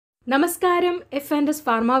നമസ്കാരം എഫ്&എസ്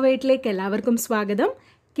ഫാർമവേറ്റിലേക്ക് എല്ലാവർക്കും സ്വാഗതം.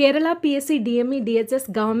 Kerala PSC DME DHS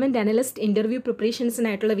government analyst interview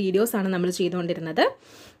പ്രിപ്പറേഷൻസിനായിട്ടുള്ള വീഡിയോസാണ് നമ്മൾ ചെയ്തുകൊണ്ടിരുന്നത്.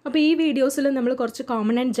 അപ്പോൾ ഈ വീഡിയോസിൽ നമ്മൾ കുറച്ച്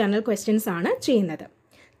കോമൺ ആൻഡ് ജനറൽ ക്വസ്റ്റ്യൻസ് ആണ് ചെയ്യുന്നത്.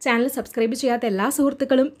 ചാനൽ സബ്സ്ക്രൈബ് ചെയ്യാത്ത എല്ലാ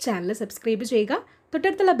സുഹൃത്തുക്കളും ചാനൽ സബ്സ്ക്രൈബ് ചെയ്യുക,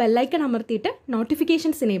 തൊട്ടടുത്തുള്ള ബെല്ലൈക്കൺ അമർത്തിയിട്ട്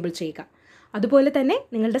നോട്ടിഫിക്കേഷൻസ് എനേബിൾ ചെയ്യുക. അതുപോലെ തന്നെ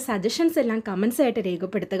നിങ്ങളുടെ സജഷൻസ് എല്ലാം കമൻസ് ആയിട്ട്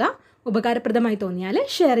രേഖപ്പെടുത്തുക. ഉപകാരപ്രദമായി തോന്നിയാൽ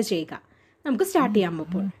ഷെയർ ചെയ്യുക. നമുക്ക് സ്റ്റാർട്ട് ചെയ്യാം.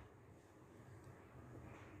 അപ്പോൾ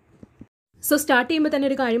സ്റ്റാർട്ട് ചെയ്യുമ്പോൾ തന്നെ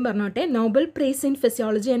ഒരു കാര്യം പറഞ്ഞോട്ടെ. Nobel prize in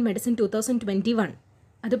physiology and medicine 2021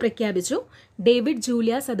 അത് പ്രഖ്യാപിച്ചു. ഡേവിഡ്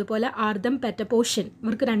ജൂലിയാസ് അതുപോലെ ആർദം പെറ്റപോഷൻ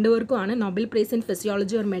ഇവർക്ക് രണ്ടുപേർക്കുമാണ് Nobel prize in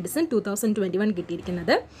physiology or medicine 2021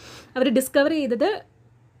 കിട്ടിയിരിക്കുന്നത്. അവർ ഡിസ്കവർ ചെയ്തത്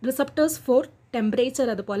റിസപ്റ്റേഴ്സ് ഫോർ ടെമ്പറേച്ചർ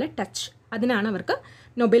അതുപോലെ ടച്ച്, അതിനാണ് അവർക്ക്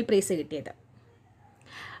നൊബേൽ പ്രൈസ് കിട്ടിയത്.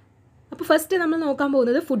 അപ്പോൾ ഫസ്റ്റ് നമ്മൾ നോക്കാൻ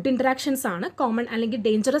പോകുന്നത് ഫുഡ് ഇൻറ്ററാക്ഷൻസ് ആണ്. കോമൺ അല്ലെങ്കിൽ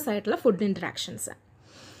ഡേഞ്ചറസ് ആയിട്ടുള്ള food interactions.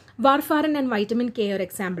 Warfarin and vitamin K ഒരു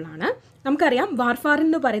എക്സാമ്പിൾ ആണ്. നമുക്കറിയാം വാർഫാറിൻ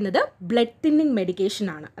എന്ന് പറയുന്നത് ബ്ലഡ് തിന്നിങ് മെഡിക്കേഷൻ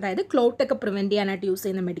ആണ്, അതായത് ക്ലോട്ടൊക്കെ പ്രിവെൻറ്റ് ചെയ്യാനായിട്ട് യൂസ്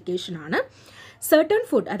ചെയ്യുന്ന മെഡിക്കേഷൻ ആണ്. സർട്ടൺ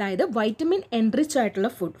ഫുഡ്, അതായത് വൈറ്റമിൻ എൻറിച്ച് ആയിട്ടുള്ള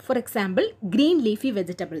food, for example green leafy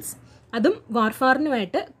vegetables, അതും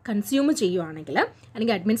വാർഫാറിനുമായിട്ട് കൺസ്യൂം ചെയ്യുവാണെങ്കിൽ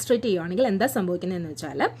അല്ലെങ്കിൽ അഡ്മിനിസ്ട്രേറ്റ് ചെയ്യുവാണെങ്കിൽ എന്താ സംഭവിക്കുന്നതെന്ന്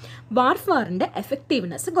വെച്ചാൽ വാർഫാറിൻ്റെ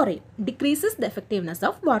എഫക്റ്റീവ്നെസ് കുറയും, decreases the effectiveness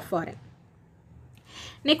of warfarin.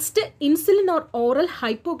 Next, insulin or oral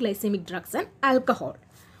hypoglycaemic drugs and alcohol.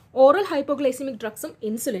 Oral hypoglycaemic ഡ്രഗ്സും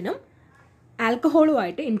ഇൻസുലിനും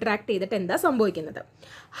ആൽക്കഹോളുമായിട്ട് interact ചെയ്തിട്ട് എന്താ സംഭവിക്കുന്നത്?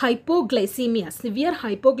 ഹൈപ്പോഗ്ലൈസീമിയ, സിവിയർ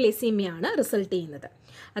ഹൈപ്പോഗ്ലൈസീമിയ ആണ് റിസൾട്ട് ചെയ്യുന്നത്.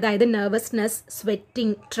 അതായത് nervousness,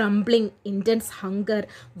 sweating, trembling, intense hunger,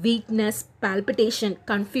 weakness, palpitation,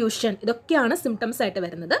 confusion, ഇതൊക്കെയാണ് സിംറ്റംസ് ആയിട്ട്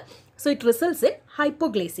വരുന്നത്. So it results in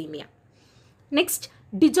hypoglycaemia. Next,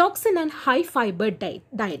 digoxin and high fibre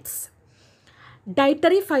diets.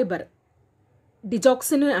 Dietary fibre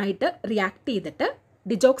ഡിജോക്സിനുമായിട്ട് react ചെയ്തിട്ട്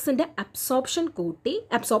ഡിജോക്സിൻ്റെ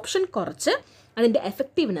അബ്സോർപ്ഷൻ കുറച്ച് അതിൻ്റെ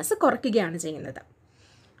എഫക്റ്റീവ്നെസ് കുറയ്ക്കുകയാണ് ചെയ്യുന്നത്.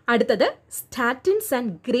 അടുത്തത് statins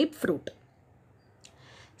and grape fruit.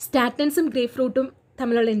 സ്റ്റാറ്റിൻസും grape ഫ്രൂട്ടും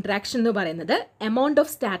തമ്മിലുള്ള ഇൻട്രാക്ഷൻ എന്ന് പറയുന്നത് amount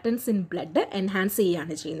of statins in blood enhance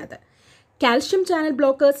ചെയ്യുകയാണ് ചെയ്യുന്നത്. Calcium channel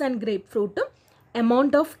blockers and grape ഫ്രൂട്ടും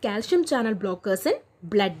amount of calcium channel blockers in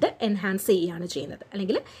blood enhance ചെയ്യുകയാണ് ചെയ്യുന്നത്,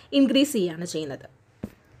 അല്ലെങ്കിൽ ഇൻക്രീസ് ചെയ്യുകയാണ് ചെയ്യുന്നത്.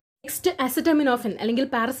 നെക്സ്റ്റ്, അസറ്റമിനോഫൻ അല്ലെങ്കിൽ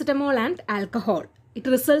paracetamol and alcohol.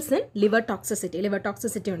 It results in liver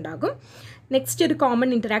toxicity ഉണ്ടാകും. നെക്സ്റ്റ് ഒരു കോമൺ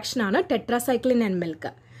ഇൻറ്ററാക്ഷൻ ആണ് tetracycline and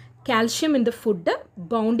milk. Calcium in the food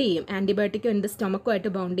bound ചെയ്യും, ആൻറ്റിബയോട്ടിക്കും ഇൻ ദ സ്റ്റൊമക്കുമായിട്ട്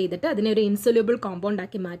ബൗണ്ട് ചെയ്തിട്ട് അതിനെ ഒരു ഇൻസൊല്യൂബിൾ കോമ്പൗണ്ട്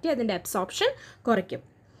ആക്കി മാറ്റി അതിൻ്റെ അബ്സോർപ്ഷൻ കുറയ്ക്കും.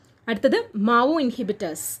 അടുത്തത് Mao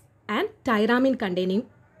inhibitors and tyramine containing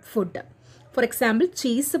food. For example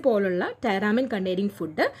cheese പോലുള്ള tyramine containing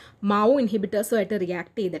food Mao ഇൻഹിബിറ്റേഴ്സുമായിട്ട്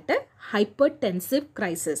react ചെയ്തിട്ട് ഹൈപ്പർ ടെൻസീവ്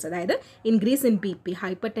ക്രൈസിസ്, അതായത് increase in BP,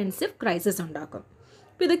 hyper ടെൻസീവ് crisis ഉണ്ടാക്കും.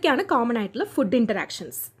 അപ്പോൾ ഇതൊക്കെയാണ് കോമൺ ആയിട്ടുള്ള ഫുഡ്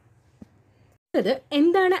ഇൻറ്ററാക്ഷൻസ്. അത്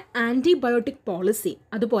എന്താണ് ആൻറ്റിബയോട്ടിക് പോളിസി,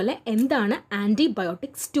 അതുപോലെ എന്താണ്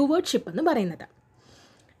ആൻറ്റിബയോട്ടിക് സ്റ്റുവേർഡ്ഷിപ്പ് എന്ന് പറയുന്നത്?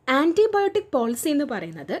 ആൻറ്റിബയോട്ടിക് പോളിസി എന്ന്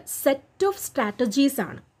പറയുന്നത് സെറ്റ് ഓഫ് സ്ട്രാറ്റജീസ്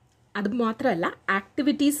ആണ്, അതുമാത്രമല്ല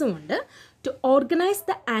ആക്ടിവിറ്റീസും ഉണ്ട് to organise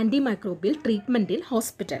the antimicrobial treatment in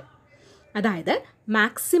hospital. അതായത്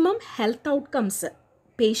മാക്സിമം ഹെൽത്ത് ഔട്ട്കംസ്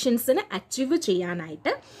പേഷ്യൻസിന് അച്ചീവ്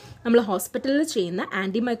ചെയ്യാനായിട്ട് നമ്മൾ ഹോസ്പിറ്റലിൽ ചെയ്യുന്ന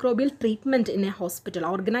antimicrobial treatment in A hospital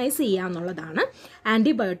organise ചെയ്യുക എന്നുള്ളതാണ്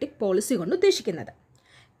ആൻറ്റിബയോട്ടിക് പോളിസി കൊണ്ട് ഉദ്ദേശിക്കുന്നത്.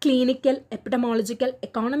 ക്ലിനിക്കൽ, എപ്പിഡമോളജിക്കൽ,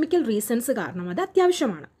 എക്കോണമിക്കൽ റീസൺസ് കാരണം അത്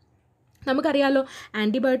അത്യാവശ്യമാണ്. നമുക്കറിയാമല്ലോ,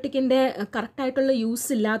 ആൻറ്റിബയോട്ടിക്കിൻ്റെ കറക്റ്റായിട്ടുള്ള യൂസ്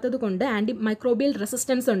ഇല്ലാത്തത് കൊണ്ട് ആൻറ്റിമൈക്രോബിയൽ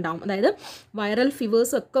റെസിസ്റ്റൻസ് ഉണ്ടാവും. അതായത് വൈറൽ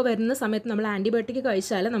ഫീവേഴ്സും ഒക്കെ വരുന്ന സമയത്ത് നമ്മൾ ആൻറ്റിബയോട്ടിക്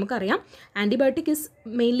കഴിച്ചാൽ നമുക്കറിയാം antibiotic is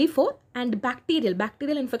mainly four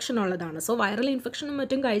bacterial infection ഉള്ളതാണ്. സോ വൈറൽ ഇൻഫെക്ഷനും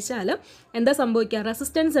മറ്റും കഴിച്ചാൽ എന്താ സംഭവിക്കുക?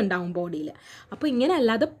 റെസിസ്റ്റൻസ് ഉണ്ടാവും ബോഡിയിൽ. അപ്പോൾ ഇങ്ങനെ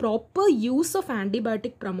അല്ലാതെ proper use of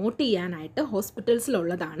antibiotic promote ചെയ്യാനായിട്ട്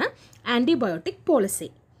ഹോസ്പിറ്റൽസിലുള്ളതാണ് ആൻറ്റിബയോട്ടിക് പോളിസി.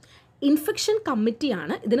 ഇൻഫെക്ഷൻ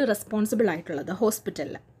കമ്മിറ്റിയാണ് ഇതിന് റെസ്പോൺസിബിൾ ആയിട്ടുള്ളത്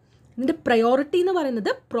ഹോസ്പിറ്റലിൽ. ഇതിൻ്റെ പ്രയോറിറ്റി എന്ന് പറയുന്നത്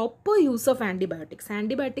പ്രോപ്പർ യൂസ് ഓഫ്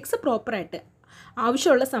ആൻറ്റിബയോട്ടിക്സ് പ്രോപ്പറായിട്ട്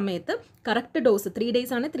ആവശ്യമുള്ള സമയത്ത് കറക്റ്റ് ഡോസ്, 3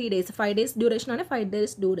 days ആണ് 3 days, 5 days ഡ്യൂറേഷനാണ് 5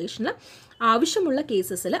 days ഡ്യൂറേഷനിൽ ആവശ്യമുള്ള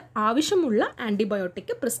കേസസിൽ ആവശ്യമുള്ള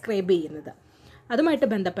ആൻറ്റിബയോട്ടിക് പ്രിസ്ക്രൈബ് ചെയ്യുന്നത്, അതുമായിട്ട്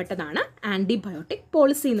ബന്ധപ്പെട്ടതാണ് ആൻറ്റിബയോട്ടിക്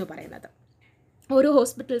പോളിസി എന്ന് പറയുന്നത്. ഓരോ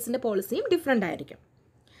ഹോസ്പിറ്റൽസിൻ്റെ പോളിസിയും ഡിഫറെൻ്റ് ആയിരിക്കും.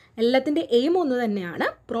 എല്ലാത്തിൻ്റെ എയിം ഒന്ന് തന്നെയാണ്,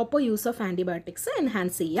 proper use of antibiotics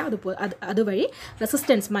enhance ചെയ്യുക, അതുവഴി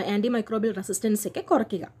റെസിസ്റ്റൻസ്, ആൻറ്റിമൈക്രോബിയൽ റെസിസ്റ്റൻസ് ഒക്കെ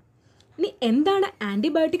കുറയ്ക്കുക. ഇനി എന്താണ്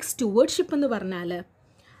ആൻറ്റിബയോട്ടിക് സ്റ്റുവേർഡ്ഷിപ്പ് എന്ന് പറഞ്ഞാൽ?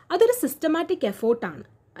 അതൊരു സിസ്റ്റമാറ്റിക് എഫോർട്ടാണ്.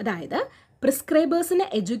 അതായത് പ്രിസ്ക്രൈബേഴ്സിനെ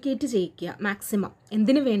എഡ്യൂക്കേറ്റ് ചെയ്യിക്കുക മാക്സിമം.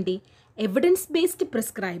 എന്തിനു വേണ്ടി? Evidence based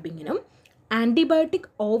പ്രിസ്ക്രൈബിങ്ങിനും antibiotic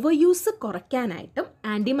over use കുറയ്ക്കാനായിട്ടും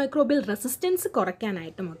antimicrobial resistance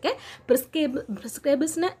കുറയ്ക്കാനായിട്ടും ഒക്കെ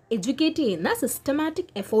പ്രിസ്ക്രൈബേഴ്സിനെ എഡ്യൂക്കേറ്റ് ചെയ്യുന്ന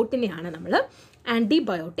സിസ്റ്റമാറ്റിക് എഫോർട്ടിനെയാണ് നമ്മൾ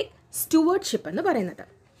ആൻറ്റിബയോട്ടിക് stewardship എന്ന് പറയുന്നത്.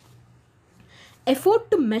 Effort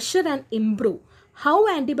to measure and improve how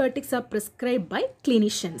antibiotics are prescribed by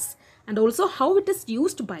clinicians and also how it is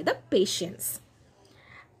used by the patients.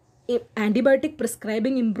 Antibiotic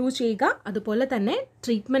prescribing improve ചെയ്യുക, അതുപോലെ തന്നെ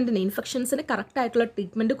ട്രീറ്റ്മെൻറ്റിന് ഇൻഫെക്ഷൻസിന് കറക്റ്റായിട്ടുള്ള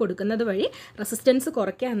treatment കൊടുക്കുന്നത് വഴി റെസിസ്റ്റൻസ്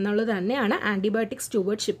കുറയ്ക്കുക എന്നുള്ളത് തന്നെയാണ് antibiotic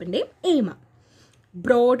സ്റ്റുവർഡ്ഷിപ്പിൻ്റെയും aim.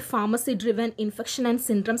 Broad, pharmacy driven, infection and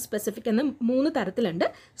syndrome specific എന്ന് 3 തരത്തിലുണ്ട്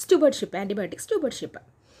സ്റ്റുവർഡ്ഷിപ്പ്, ആൻറ്റിബയോട്ടിക് സ്റ്റുവർഡ്ഷിപ്പ്.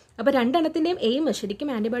 അപ്പോൾ രണ്ടെണ്ണത്തിൻ്റെയും എയിം ശരിക്കും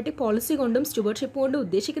ആൻറ്റിബയോട്ടിക് പോളിസി കൊണ്ടും സ്റ്റുവർഡ്ഷിപ്പ് കൊണ്ടും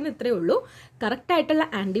ഉദ്ദേശിക്കുന്നത് ഇത്രയേ ഉള്ളൂ, കറക്റ്റായിട്ടുള്ള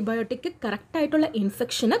ആൻറ്റിബയോട്ടിക് കറക്റ്റായിട്ടുള്ള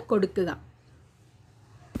ഇൻഫെക്ഷന് കൊടുക്കുക.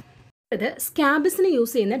 ഇത് സ്കാബിസിന്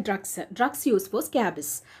യൂസ് ചെയ്യുന്ന ഡ്രഗ്സ് യൂസ് ഫോർ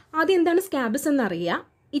സ്കാബിസ്. ആദ്യം എന്താണ് സ്കാബിസ് എന്നറിയുക.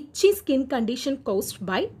 ഇച്ചി skin condition caused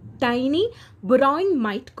by tiny ബുറോയിങ്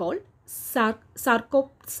might called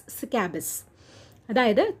സാർക്കോപ്സ് scabies.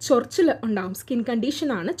 അതായത് ചൊറിച്ചിൽ ഉണ്ടാവും, സ്കിൻ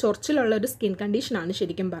കണ്ടീഷനാണ്, ചൊറിച്ചിലുള്ള ഒരു സ്കിൻ കണ്ടീഷനാണ്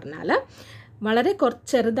ശരിക്കും പറഞ്ഞാൽ. വളരെ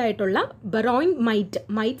ചെറുതായിട്ടുള്ള ബറോയിങ്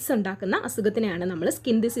മൈറ്റ്സ് ഉണ്ടാക്കുന്ന അസുഖത്തിനെയാണ് നമ്മൾ,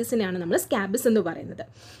 സ്കിൻ ഡിസീസിനെയാണ് നമ്മൾ സ്കാബിസ് എന്ന് പറയുന്നത്.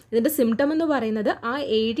 ഇതിൻ്റെ സിംറ്റം എന്ന് പറയുന്നത് ആ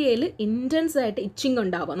ഏരിയയിൽ ഇൻറ്റൻസ് ആയിട്ട് ഇച്ചിങ്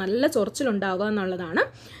ഉണ്ടാവുക, നല്ല ചൊറിച്ചിലുണ്ടാവുക എന്നുള്ളതാണ്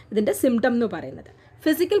ഇതിൻ്റെ സിംറ്റം എന്ന് പറയുന്നത്.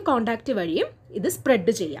 ഫിസിക്കൽ കോണ്ടാക്റ്റ് വഴിയും ഇത്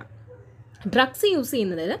സ്പ്രെഡ് ചെയ്യാം. ഡ്രഗ്സ് യൂസ്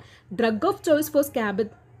ചെയ്യുന്നത്, drug of choice for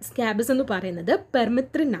scabies എന്ന് പറയുന്നത്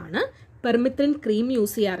പെർമിത്രിൻ ആണ്. പെർമിത്രിൻ ക്രീം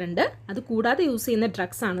യൂസ് ചെയ്യാറുണ്ട്. അത് കൂടാതെ യൂസ് ചെയ്യുന്ന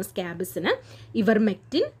ഡ്രഗ്സ് ആണ് സ്കാബിസിന്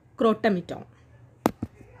ഇവർമെക്റ്റിൻ, ക്രോട്ടമിറ്റോൺ.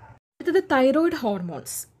 അടുത്തത് thyroid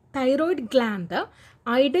hormones. Thyroid gland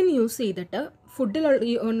iodine use ചെയ്തിട്ട് ഫുഡിൽ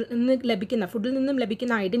നിന്നും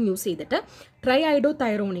ലഭിക്കുന്ന അയഡിൻ യൂസ് ചെയ്തിട്ട് ട്രൈ ഐഡോ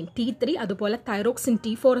തൈറോണിൻ T3 അതുപോലെ തൈറോക്സിൻ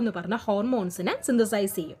T4 എന്ന് പറഞ്ഞ ഹോർമോൺസിനെ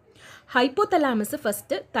സിന്തസൈസ് ചെയ്യും. Hypothalamus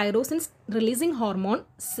first tyrosine releasing hormone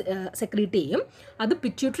secrete ചെയ്യും. അത്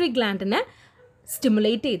പിറ്റ്യൂട്ടറി ഗ്ലാൻഡിനെ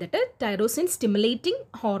സ്റ്റിമുലേറ്റ് ചെയ്തിട്ട് തൈറോസിൻ സ്റ്റിമുലേറ്റിംഗ്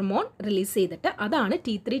ഹോർമോൺ റിലീസ് ചെയ്തിട്ട് അതാണ്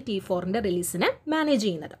T3 T4ൻ്റെ റിലീസിനെ മാനേജ്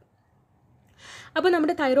ചെയ്യുന്നത്. അപ്പോൾ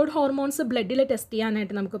നമ്മുടെ തൈറോയ്ഡ് ഹോർമോൺസ് ബ്ലഡിൽ ടെസ്റ്റ്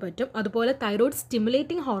ചെയ്യാനായിട്ട് നമുക്ക് പറ്റും. അതുപോലെ തൈറോയ്ഡ്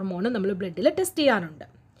സ്റ്റിമുലേറ്റിംഗ് ഹോർമോൺ നമ്മൾ ബ്ലഡിൽ ടെസ്റ്റ് ചെയ്യാറുണ്ട്.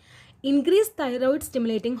 ഇൻക്രീസ് തൈറോയ്ഡ്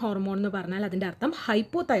സ്റ്റിമുലേറ്റിംഗ് ഹോർമോൺ എന്ന് പറഞ്ഞാൽ അതിൻ്റെ അർത്ഥം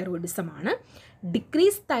ഹൈപ്പോ തൈറോയിഡിസം ആണ്.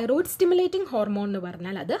 ഡിക്രീസ് തൈറോയ്ഡ് സ്റ്റിമുലേറ്റിംഗ് ഹോർമോൺ എന്ന്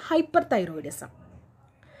പറഞ്ഞാൽ അത് ഹൈപ്പർ തൈറോയിഡിസം.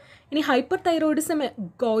 ഇനി ഹൈപ്പർ തൈറോയിഡിസം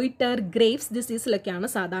ഗോയിറ്റർ, ഗ്രേവ്സ് ഡിസീസിലൊക്കെയാണ്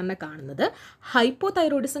സാധാരണ കാണുന്നത്. ഹൈപ്പോ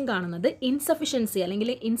തൈറോയിഡിസം കാണുന്നത് ഇൻസഫിഷ്യൻസി അല്ലെങ്കിൽ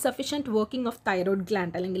insufficient working of thyroid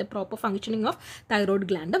gland അല്ലെങ്കിൽ proper functioning of thyroid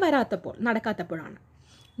gland നടക്കാത്തപ്പോഴാണ്.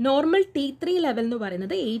 Normal T3 level എന്ന്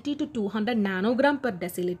പറയുന്നത് 80 to 200 നാനോഗ്രാം പെർ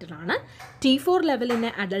ഡെസിലിറ്റർ ആണ്. T4 ലെവൽ ഇൻ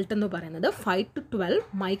അഡൾട്ട് എന്ന് പറയുന്നത് 5 to 12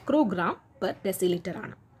 മൈക്രോഗ്രാം പെർ ഡെസിലിറ്റർ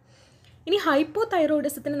ആണ്. ഇനി ഹൈപ്പോ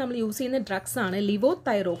തൈറോയിഡിസത്തിന് നമ്മൾ യൂസ് ചെയ്യുന്ന ഡ്രഗ്സ് ആണ് ലിവോ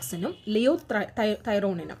തൈറോക്സിനും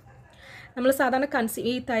തൈറോണിനും. നമ്മൾ സാധാരണ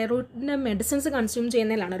ഈ തൈറോയിഡിൻ്റെ മെഡിസിൻസ് കൺസ്യൂം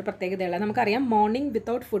ചെയ്യുന്നതിലാണ് ഒരു പ്രത്യേകതയുള്ളത്. നമുക്കറിയാം മോർണിംഗ്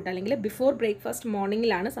വിത്തൗട്ട് ഫുഡ് അല്ലെങ്കിൽ ബിഫോർ ബ്രേക്ക്ഫാസ്റ്റ്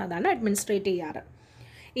മോർണിംഗിലാണ് സാധാരണ അഡ്മിനിസ്ട്രേറ്റ് ചെയ്യാറ്.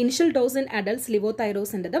 Initial dose in adults Livo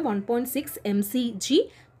തൈറോസിൻ്റെത് 1.6 mcg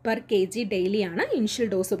per kg daily ആണ് ഇനിഷ്യൽ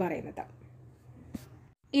ഡോസ് പറയുന്നത്.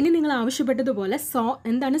 ഇനി നിങ്ങൾ ആവശ്യപ്പെട്ടതുപോലെ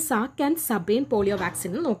എന്താണ് sac and Sabine polio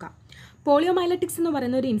vaccine എന്ന് നോക്കാം. പോളിയോമൈലറ്റിക്സ് എന്ന്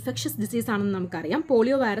പറയുന്ന ഒരു ഇൻഫെക്ഷസ് ഡിസീസ് ആണെന്ന് നമുക്കറിയാം.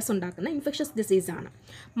 പോളിയോ വൈറസ് ഉണ്ടാക്കുന്ന ഇൻഫെക്ഷസ് ഡിസീസാണ്.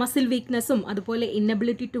 മസിൽ വീക്ക്നെസ്സും അതുപോലെ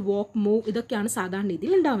ഇന്നബിലിറ്റി ടു വാക്ക്, മൂവ് ഇതൊക്കെയാണ് സാധാരണ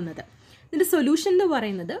രീതിയിൽ ഉണ്ടാകുന്നത്. ഇതിൻ്റെ സൊല്യൂഷൻ എന്ന്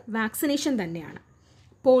പറയുന്നത് വാക്സിനേഷൻ തന്നെയാണ്.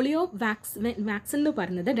 പോളിയോ വാക്സിൻ എന്ന്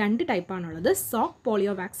പറയുന്നത് 2 ടൈപ്പാണുള്ളത്. സോക്ക്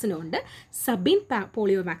പോളിയോ വാക്സിനും ഉണ്ട്, സബീൻ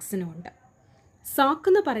പോളിയോ വാക്സിനും ഉണ്ട്. സോക്ക്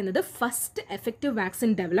എന്ന് പറയുന്നത് first effective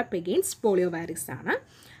vaccine develop against polio virus ആണ്.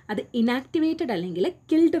 അത് ഇനാക്ടിവേറ്റഡ് അല്ലെങ്കിൽ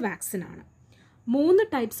കിൽഡ് വാക്സിൻ ആണ്. 3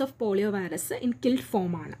 types of polio virus in killed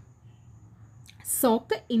ഫോമാണ്.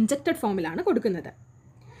 സോക്ക് ഇൻജക്റ്റഡ് ഫോമിലാണ് കൊടുക്കുന്നത്.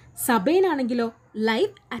 സബൈൻ ആണെങ്കിലോ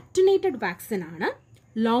ലൈവ് അറ്റുനേറ്റഡ് വാക്സിൻ ആണ്.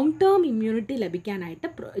 Long term immunity ലഭിക്കാനായിട്ട്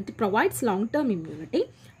it provides long term immunity.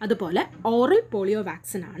 അതുപോലെ ഓറൽ പോളിയോ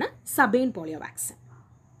വാക്സിൻ ആണ് Sabine polio vaccine.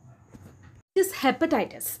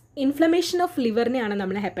 Hepatitis, inflammation of ലിവറിനെയാണ്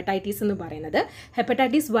നമ്മൾ ഹെപ്പറ്റൈറ്റിസ് എന്ന് പറയുന്നത്.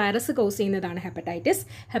 ഹെപ്പറ്റൈറ്റിസ് വൈറസ് കോസ് ചെയ്യുന്നതാണ് hepatitis.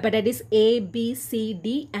 Hepatitis A, B, C, D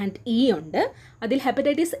and E ഉണ്ട്. അതിൽ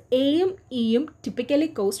hepatitis Aയും Eയും typically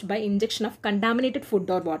caused by injection of contaminated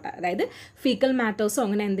food or water. അതായത് fecal മാറ്റേഴ്സോ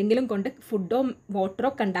അങ്ങനെ എന്തെങ്കിലും കൊണ്ട് ഫുഡോ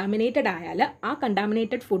വാട്ടറോ കണ്ടാമിനേറ്റഡ് ആയാൽ ആ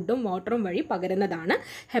കണ്ടാമിനേറ്റഡ് ഫുഡും വാട്ടറും വഴി പകരുന്നതാണ്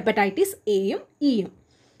ഹെപ്പറ്റൈറ്റിസ് Aയും Eയും.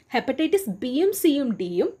 ഹെപ്പറ്റൈറ്റിസ് ബിയും സിയും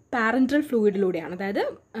ഡിയും പാരൻട്രൽ ഫ്ലൂയിഡിലൂടെയാണ്, അതായത്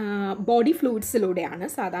ബോഡി ഫ്ലൂയിഡ്സിലൂടെയാണ്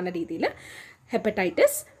സാധാരണ രീതിയിൽ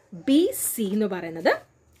ഹെപ്പറ്റൈറ്റിസ് ബി, സി എന്ന് പറയുന്നത്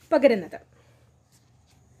പകരുന്നത്.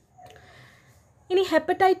 ഇനി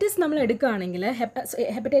ഹെപ്പറ്റൈറ്റിസ് നമ്മൾ എടുക്കുകയാണെങ്കിൽ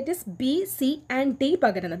hepatitis B, C and D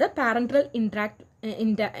പകരുന്നത് പാരൻട്രൽ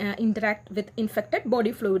ഇൻറ്ററാക്ട് വിത്ത് ഇൻഫെക്റ്റഡ്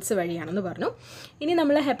ബോഡി ഫ്ലൂയിഡ്സ് വഴിയാണെന്ന് പറഞ്ഞു. ഇനി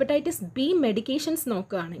നമ്മൾ ഹെപ്പറ്റൈറ്റിസ് ബി മെഡിക്കേഷൻസ്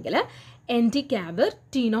നോക്കുകയാണെങ്കിൽ എൻറ്റിക്കാവർ,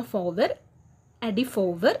 ടീനോഫോവർ,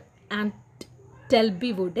 എഡിഫോവർ ആൻഡ്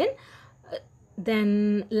ടെൽബിവുഡിൻ, ദെൻ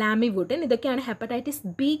ലാമിവുഡിൻ, ഇതൊക്കെയാണ് ഹെപ്പറ്റൈറ്റിസ്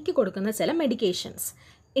ബിക്ക് കൊടുക്കുന്ന ചില മെഡിക്കേഷൻസ്.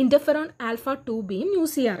 ഇൻ്റർഫെറോൺ ആൽഫ 2ബിയും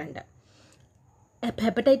യൂസ് ചെയ്യാറുണ്ട്.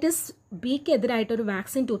 ഹെപ്പറ്റൈറ്റിസ് ബിക്ക് എതിരായിട്ടൊരു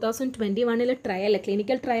വാക്സിൻ 2021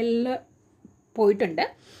 ക്ലിനിക്കൽ ട്രയലിൽ പോയിട്ടുണ്ട്.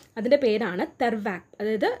 അതിൻ്റെ പേരാണ് തെർവാക്,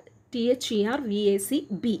 അതായത്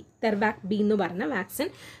THERVAC-B, തെർവാക് ബി എന്ന് പറഞ്ഞ വാക്സിൻ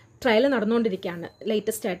ട്രയൽ നടന്നുകൊണ്ടിരിക്കുകയാണ്.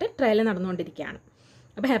 ലേറ്റസ്റ്റ് ആയിട്ട് ട്രയൽ നടന്നുകൊണ്ടിരിക്കുകയാണ്.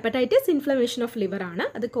 അപ്പോൾ ഹെപ്പറ്റൈറ്റിസ് ഇൻഫ്ലമേഷൻ ഓഫ് ലിവർ ആണ്.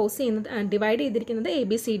 അത് കോസ് ചെയ്യുന്നത്, ഡിവൈഡ് ചെയ്തിരിക്കുന്നത്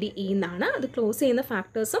ABCDE എന്നാണ്. അത് ക്ലോസ് ചെയ്യുന്ന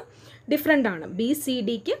ഫാക്ടേഴ്സും ഡിഫറെൻ്റ് ആണ്.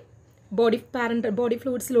 BCDക്ക് ബോഡി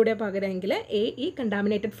ഫ്ലൂയിഡ്സിലൂടെ പകരുമെങ്കിൽ AE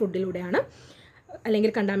കണ്ടാമിനേറ്റഡ് ഫുഡിലൂടെയാണ്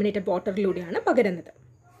അല്ലെങ്കിൽ കണ്ടാമിനേറ്റഡ് വാട്ടറിലൂടെയാണ് പകരുന്നത്.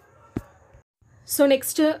 സോ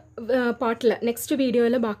നെക്സ്റ്റ്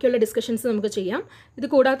വീഡിയോയിൽ ബാക്കിയുള്ള ഡിസ്കഷൻസ് നമുക്ക് ചെയ്യാം. ഇത്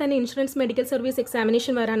കൂടാതെ തന്നെ ഇൻഷുറൻസ് മെഡിക്കൽ സർവീസ്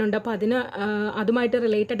എക്സാമിനേഷൻ വരാനുണ്ട്. അപ്പോൾ അതുമായിട്ട്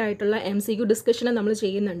റിലേറ്റഡ് ആയിട്ടുള്ള MCQ ഡിസ്കഷനും നമ്മൾ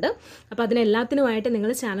ചെയ്യുന്നുണ്ട്. അപ്പോൾ അതിനെല്ലാത്തിനുമായിട്ട്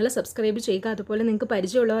നിങ്ങൾ ചാനൽ സബ്സ്ക്രൈബ് ചെയ്യുക. അതുപോലെ നിങ്ങൾക്ക്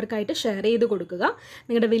പരിചയമുള്ളവർക്കായിട്ട് ഷെയർ ചെയ്ത് കൊടുക്കുക.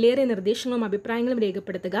 നിങ്ങളുടെ വിലയേറിയ നിർദ്ദേശങ്ങളും അഭിപ്രായങ്ങളും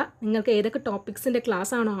രേഖപ്പെടുത്തുക. നിങ്ങൾക്ക് ഏതൊക്കെ ടോപ്പിക്സിൻ്റെ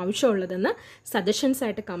ക്ലാസ് ആണോ ആവശ്യമുള്ളതെന്ന് സജഷൻസ്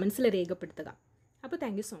ആയിട്ട് കമൻസിൽ രേഖപ്പെടുത്തുക. അപ്പോൾ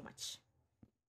താങ്ക് യു സോ മച്ച്.